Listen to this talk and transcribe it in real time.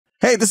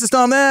Hey, this is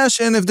Tom Nash,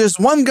 and if there's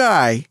one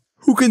guy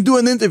who can do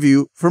an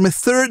interview from a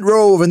third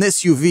row of an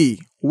SUV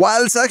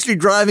while it's actually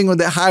driving on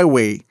the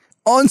highway,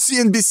 on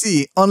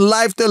CNBC, on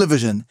live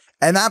television,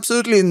 and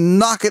absolutely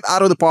knock it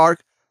out of the park,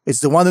 it's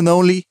the one and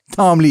only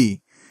Tom Lee.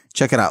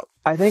 Check it out.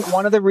 I think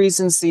one of the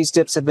reasons these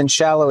dips have been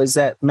shallow is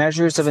that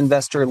measures of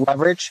investor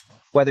leverage,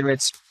 whether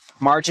it's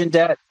margin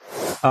debt,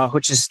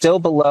 which is still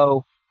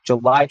below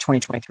July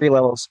 2023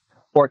 levels,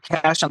 or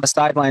cash on the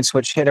sidelines,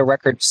 which hit a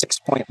record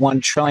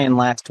 $6.1 trillion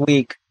last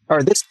week,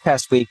 or this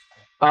past week,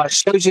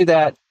 shows you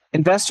that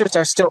investors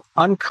are still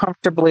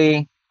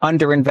uncomfortably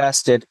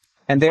underinvested,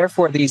 and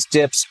therefore these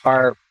dips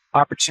are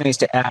opportunities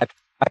to add.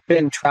 I've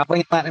been traveling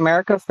in Latin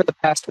America for the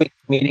past week,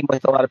 meeting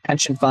with a lot of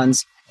pension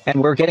funds,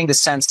 and we're getting the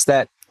sense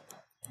that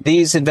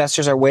these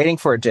investors are waiting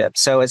for a dip.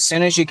 So as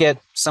soon as you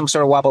get some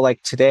sort of wobble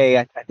like today,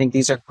 I think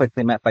these are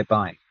quickly met by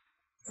buying.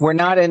 We're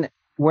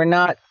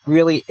not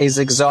really as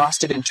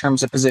exhausted in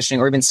terms of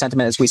positioning or even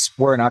sentiment as we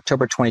were in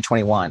October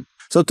 2021.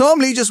 So Tom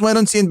Lee just went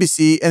on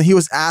CNBC and he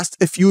was asked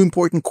a few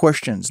important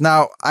questions.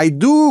 Now, I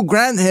do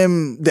grant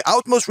him the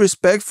utmost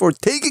respect for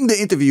taking the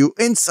interview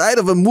inside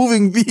of a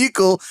moving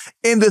vehicle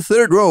in the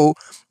third row.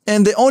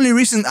 And the only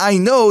reason I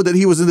know that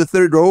he was in the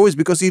third row is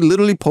because he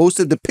literally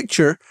posted the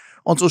picture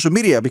on social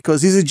media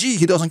because he's a G,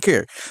 he doesn't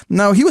care.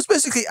 Now, he was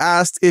basically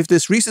asked if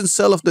this recent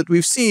sell-off that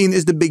we've seen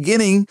is the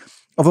beginning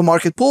of a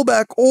market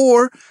pullback,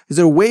 or is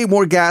there way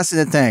more gas in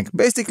the tank?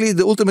 Basically,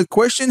 the ultimate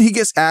question he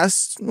gets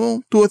asked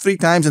 2 or 3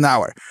 times an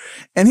hour.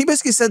 And he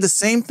basically said the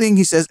same thing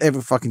he says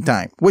every fucking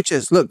time, which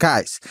is, look,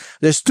 guys,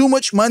 there's too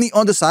much money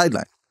on the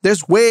sideline.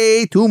 There's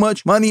way too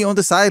much money on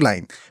the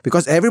sideline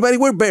because everybody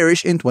were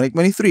bearish in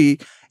 2023,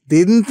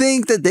 didn't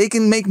think that they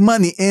can make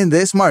money in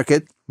this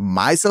market,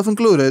 myself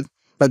included,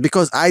 but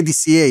because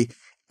IDCA,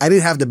 I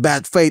didn't have the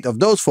bad faith of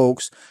those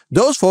folks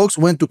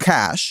went to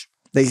cash,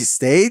 they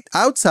stayed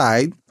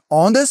outside,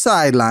 on the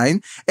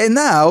sideline, and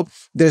now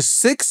there's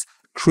 $6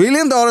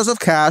 trillion of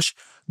cash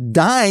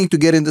dying to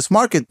get in this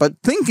market, but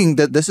thinking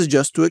that this is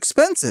just too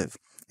expensive.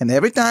 And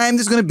every time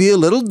there's going to be a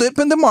little dip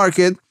in the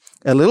market,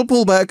 a little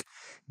pullback,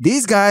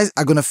 these guys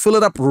are going to fill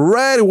it up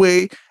right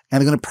away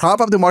and they're going to prop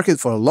up the market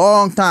for a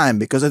long time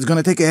because it's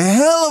going to take a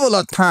hell of a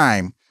lot of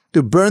time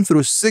to burn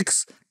through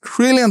 $6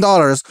 trillion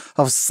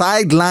of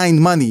sideline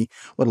money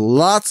with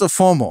lots of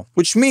FOMO,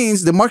 which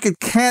means the market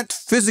can't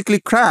physically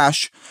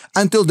crash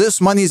until this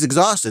money is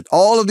exhausted.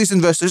 All of these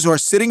investors who are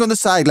sitting on the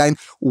sideline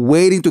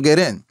waiting to get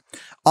in.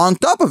 On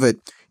top of it,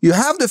 you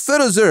have the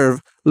Federal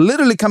Reserve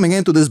literally coming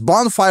into this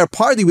bonfire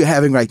party we're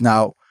having right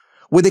now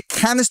with a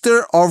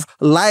canister of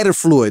lighter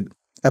fluid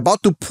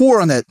about to pour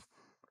on it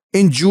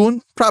in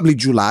June, probably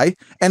July,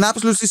 and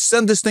absolutely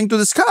send this thing to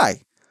the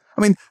sky.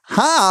 I mean,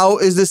 how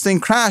is this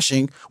thing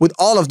crashing with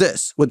all of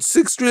this, with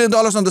 $6 trillion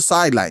on the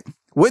sideline,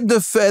 with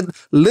the Fed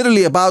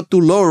literally about to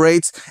lower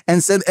rates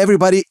and send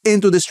everybody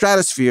into the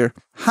stratosphere?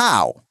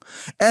 How?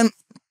 And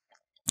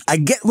I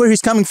get where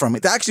he's coming from.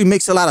 It actually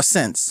makes a lot of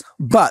sense.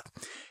 But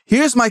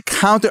here's my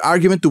counter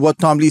argument to what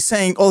Tom Lee is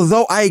saying,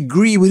 although I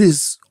agree with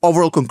his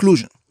overall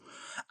conclusion.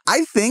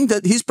 I think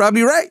that he's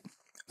probably right.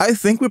 I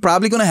think we're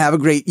probably going to have a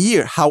great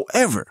year.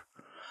 However,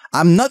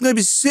 I'm not going to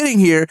be sitting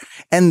here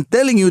and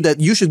telling you that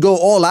you should go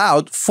all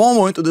out,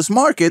 FOMO into this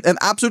market, and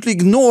absolutely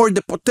ignore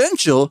the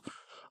potential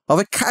of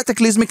a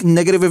cataclysmic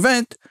negative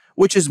event,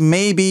 which is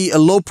maybe a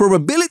low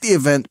probability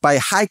event by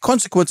high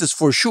consequences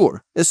for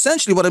sure.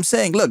 Essentially what I'm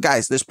saying, look,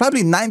 guys, there's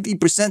probably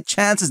 90%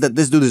 chances that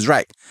this dude is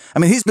right. I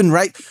mean, he's been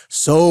right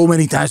so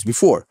many times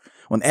before.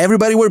 When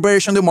everybody were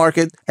bearish on the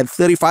market at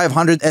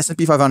 3,500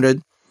 S&P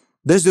 500,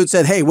 this dude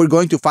said, hey, we're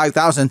going to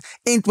 5,000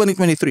 in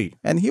 2023.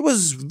 And he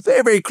was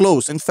very, very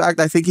close. In fact,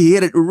 I think he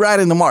hit it right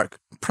in the mark.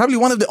 Probably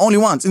one of the only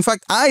ones. In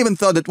fact, I even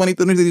thought that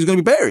 2023 is going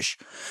to be bearish.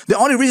 The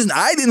only reason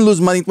I didn't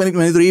lose money in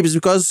 2023 is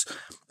because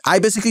I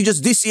basically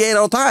just DCA'd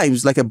all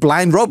times like a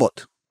blind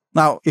robot.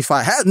 Now, if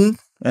I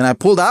hadn't and I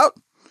pulled out,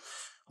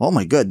 oh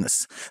my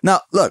goodness. Now,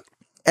 look,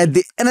 at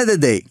the end of the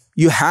day,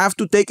 you have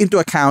to take into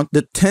account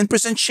the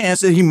 10%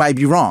 chance that he might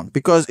be wrong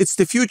because it's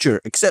the future,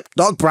 except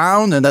Doc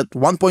Brown and that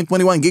 1.21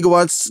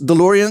 gigawatts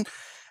DeLorean.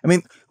 I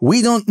mean,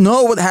 we don't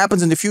know what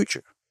happens in the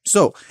future.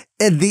 So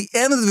at the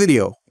end of the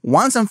video,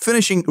 once I'm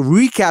finishing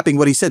recapping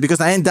what he said,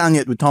 because I ain't done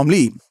yet with Tom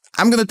Lee,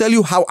 I'm going to tell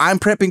you how I'm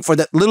prepping for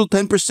that little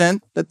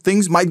 10% that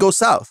things might go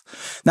south.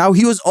 Now,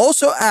 he was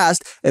also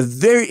asked a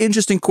very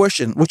interesting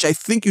question, which I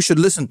think you should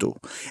listen to.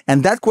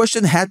 And that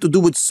question had to do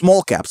with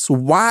small caps.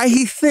 Why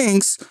he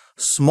thinks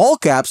small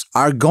caps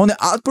are going to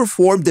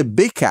outperform the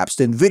big caps,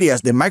 the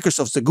Nvidias, the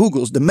Microsofts, the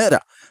Googles, the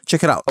Meta.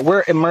 Check it out.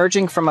 We're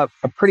emerging from a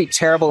pretty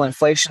terrible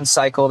inflation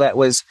cycle that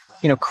was,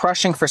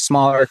 crushing for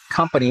smaller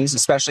companies,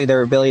 especially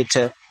their ability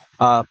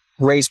to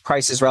raise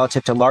prices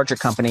relative to larger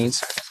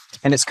companies.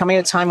 And it's coming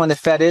at a time when the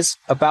Fed is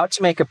about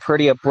to make a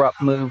pretty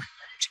abrupt move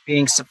to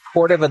being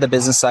supportive of the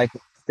business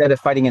cycle instead of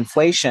fighting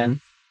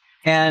inflation.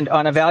 And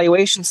on a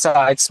valuation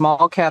side,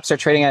 small caps are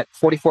trading at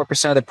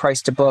 44% of the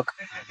price to book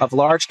of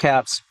large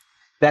caps.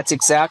 That's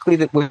exactly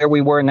where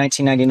we were in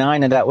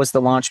 1999, and that was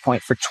the launch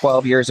point for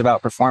 12 years of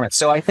outperformance.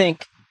 So I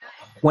think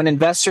when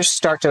investors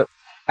start to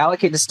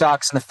allocate to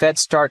stocks and the Fed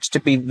starts to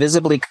be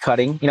visibly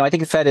cutting, I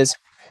think the Fed is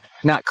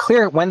not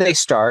clear when they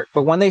start,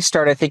 but when they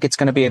start, I think it's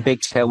going to be a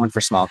big tailwind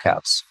for small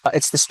caps.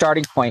 It's the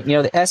starting point.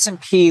 The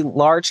S&P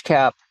large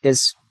cap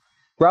is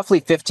roughly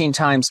 15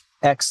 times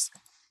X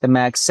the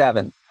Mag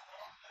 7.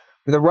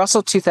 The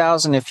Russell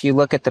 2000, if you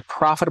look at the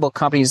profitable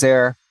companies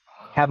there,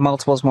 have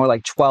multiples more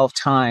like 12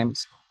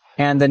 times.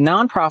 And the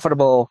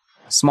non-profitable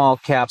small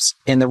caps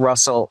in the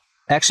Russell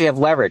actually have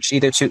leverage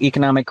either to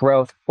economic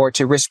growth or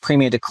to risk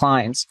premium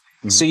declines.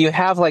 Mm-hmm. So you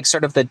have like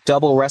sort of the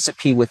double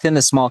recipe within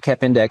the small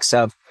cap index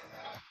of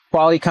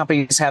quality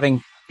companies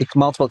having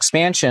multiple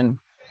expansion,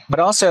 but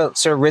also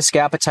sort of risk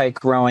appetite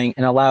growing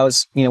and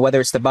allows, whether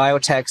it's the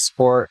biotechs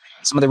or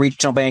some of the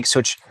regional banks,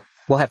 which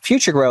will have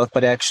future growth,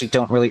 but actually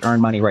don't really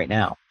earn money right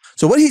now.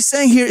 So what he's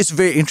saying here is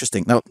very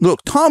interesting. Now, look,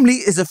 Tom Lee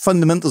is a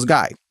fundamentals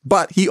guy,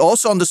 but he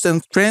also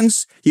understands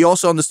trends. He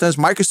also understands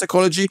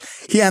micropsychology.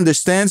 He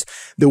understands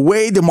the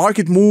way the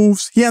market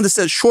moves. He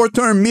understands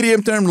short-term,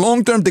 medium-term,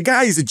 long-term. The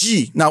guy is a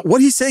G. Now,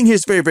 what he's saying here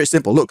is very, very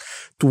simple. Look,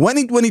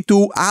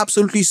 2022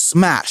 absolutely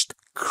smashed,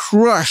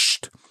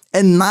 crushed,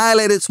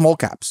 annihilated small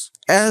caps.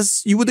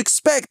 As you would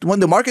expect, when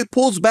the market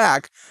pulls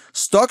back,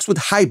 stocks with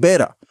high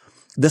beta,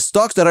 the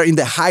stocks that are in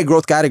the high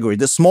growth category,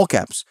 the small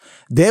caps,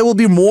 they will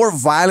be more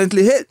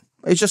violently hit.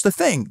 It's just a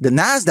thing. The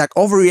NASDAQ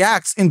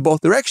overreacts in both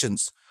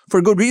directions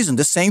for good reason.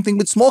 The same thing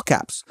with small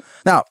caps.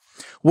 Now,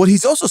 what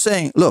he's also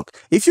saying, look,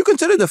 if you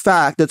consider the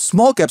fact that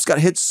small caps got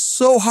hit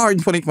so hard in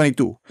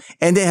 2022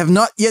 and they have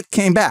not yet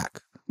came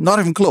back, not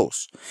even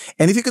close.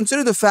 And if you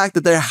consider the fact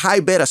that they're high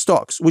beta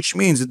stocks, which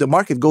means that the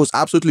market goes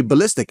absolutely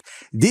ballistic,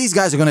 these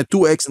guys are going to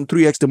 2x and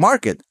 3x the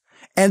market.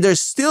 And they're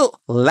still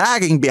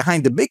lagging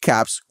behind the big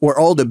caps where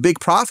all the big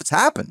profits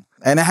happen.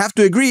 And I have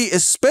to agree,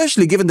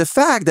 especially given the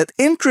fact that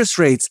interest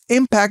rates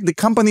impact the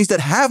companies that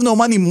have no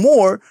money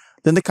more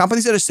than the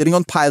companies that are sitting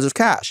on piles of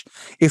cash.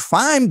 If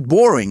I'm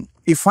borrowing,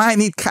 if I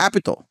need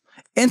capital,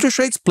 interest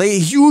rates play a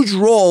huge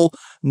role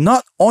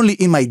not only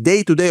in my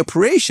day-to-day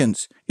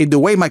operations, in the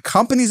way my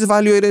company is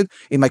evaluated,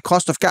 in my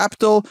cost of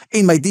capital,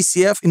 in my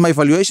DCF, in my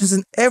valuations,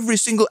 in every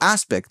single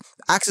aspect,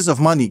 access of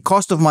money,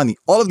 cost of money,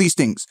 all of these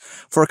things.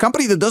 For a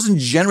company that doesn't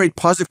generate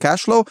positive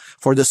cash flow,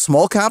 for the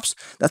small caps,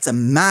 that's a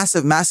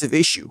massive, massive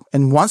issue.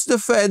 And once the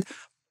Fed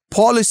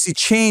policy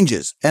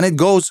changes and it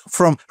goes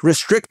from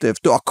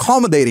restrictive to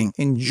accommodating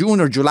in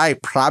June or July,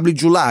 probably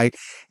July,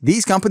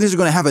 these companies are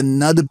going to have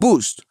another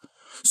boost.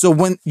 So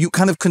when you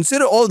kind of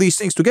consider all these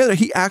things together,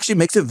 he actually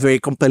makes a very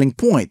compelling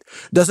point.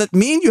 Does it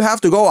mean you have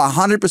to go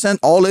 100%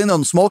 all in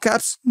on small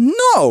caps?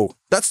 No,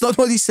 that's not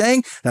what he's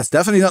saying. That's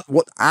definitely not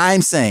what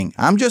I'm saying.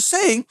 I'm just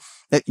saying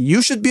that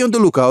you should be on the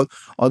lookout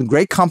on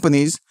great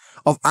companies,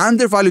 of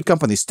undervalued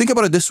companies. Think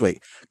about it this way.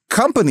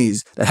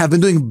 Companies that have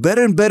been doing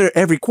better and better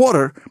every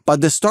quarter,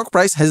 but the stock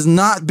price has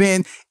not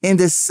been in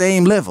the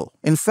same level.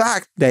 In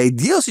fact, the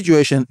ideal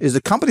situation is the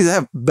companies that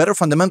have better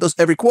fundamentals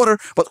every quarter,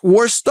 but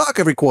worse stock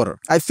every quarter.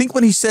 I think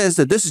when he says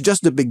that this is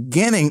just the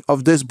beginning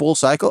of this bull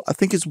cycle, I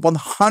think it's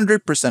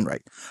 100%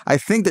 right. I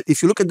think that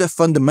if you look at the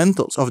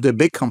fundamentals of the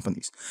big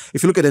companies,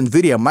 if you look at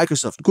Nvidia,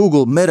 Microsoft,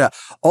 Google, Meta,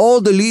 all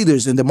the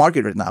leaders in the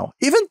market right now,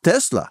 even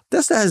Tesla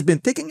has been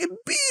taking a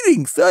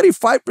beating,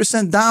 35%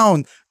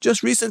 down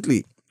just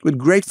recently, with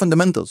great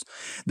fundamentals.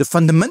 The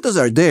fundamentals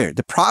are there.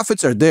 The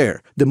profits are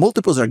there. The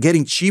multiples are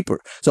getting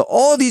cheaper. So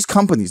all these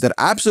companies that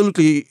are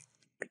absolutely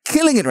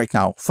killing it right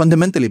now,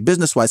 fundamentally,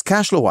 business-wise,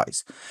 cash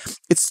flow-wise,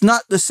 it's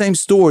not the same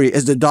story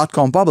as the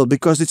dot-com bubble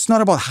because it's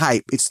not about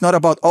hype. It's not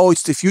about, oh,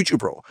 it's the future,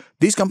 bro.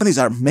 These companies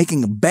are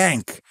making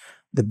bank.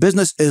 The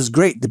business is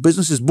great. The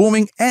business is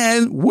booming,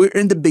 and we're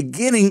in the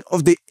beginning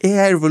of the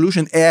AI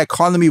revolution, AI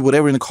economy,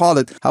 whatever you call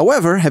it.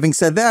 However, having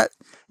said that,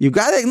 you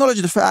got to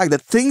acknowledge the fact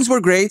that things were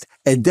great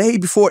a day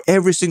before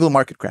every single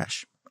market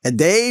crash, a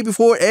day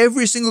before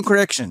every single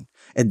correction,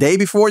 a day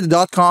before the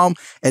dot-com,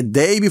 a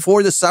day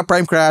before the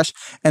subprime crash,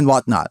 and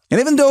whatnot. And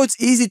even though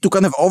it's easy to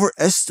kind of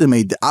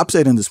overestimate the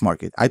upside in this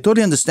market, I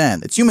totally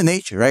understand. It's human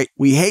nature, right?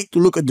 We hate to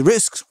look at the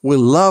risks. We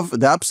love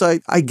the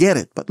upside. I get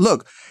it. But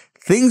look,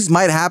 things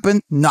might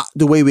happen not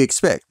the way we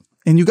expect,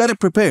 and you got to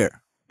prepare.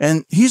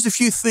 And here's a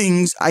few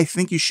things I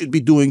think you should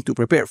be doing to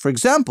prepare. For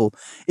example,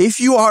 if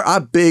you are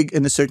up big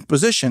in a certain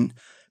position,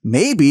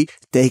 maybe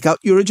take out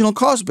your original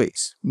cost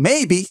base.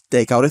 Maybe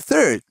take out a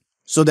third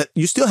so that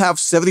you still have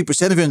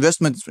 70% of your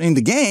investment in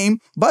the game,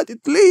 but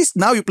at least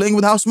now you're playing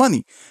with house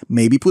money.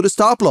 Maybe put a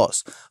stop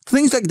loss.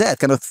 Things like that.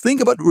 Kind of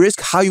think about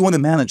risk, how you want to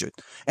manage it.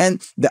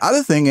 And the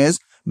other thing is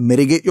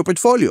mitigate your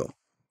portfolio.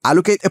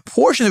 Allocate a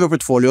portion of your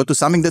portfolio to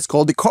something that's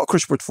called the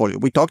cockroach portfolio.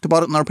 We talked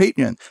about it on our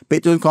Patreon,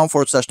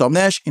 patreon.com/Tom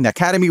Nash, in the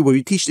academy where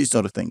we teach these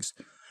sort of things.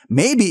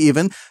 Maybe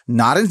even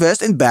not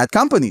invest in bad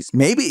companies.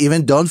 Maybe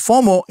even don't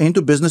FOMO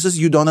into businesses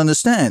you don't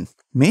understand.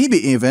 Maybe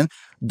even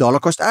dollar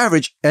cost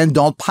average and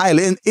don't pile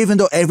in even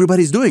though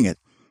everybody's doing it.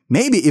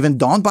 Maybe even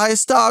don't buy a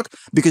stock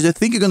because you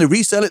think you're going to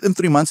resell it in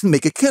 3 months and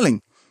make a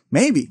killing.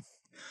 Maybe.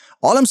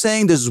 All I'm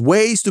saying, there's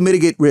ways to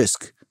mitigate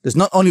risk. There's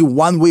not only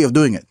one way of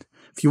doing it.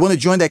 If you want to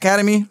join the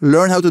academy,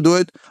 learn how to do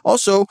it.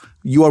 Also,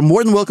 You are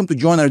more than welcome to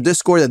join our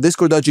Discord at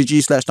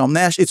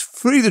discord.gg/TomNash. It's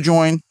free to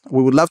join.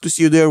 We would love to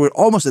see you there. We're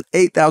almost at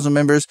 8,000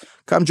 members.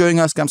 Come join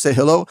us. Come say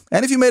hello.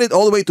 And if you made it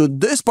all the way to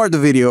this part of the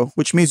video,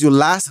 which means you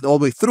lasted all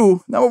the way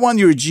through, number one,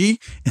 you're a G.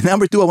 And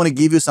number two, I want to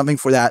give you something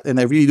for that. And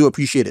I really do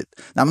appreciate it.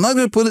 Now, I'm not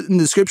going to put it in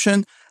the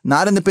description,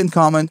 not in the pinned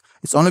comment.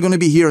 It's only going to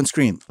be here on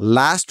screen.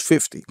 Last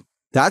 50.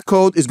 That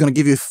code is going to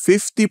give you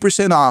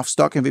 50% off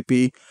Stock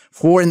MVP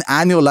for an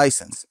annual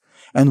license.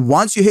 And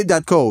once you hit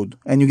that code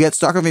and you get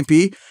Stock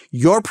MVP,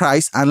 your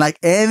price, unlike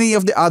any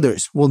of the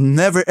others, will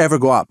never ever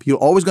go up. You're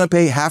always going to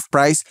pay half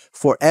price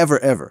forever,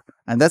 ever.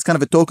 And that's kind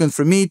of a token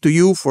from me to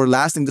you for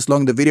lasting this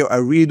long in the video. I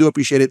really do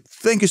appreciate it.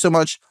 Thank you so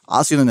much.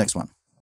 I'll see you in the next one.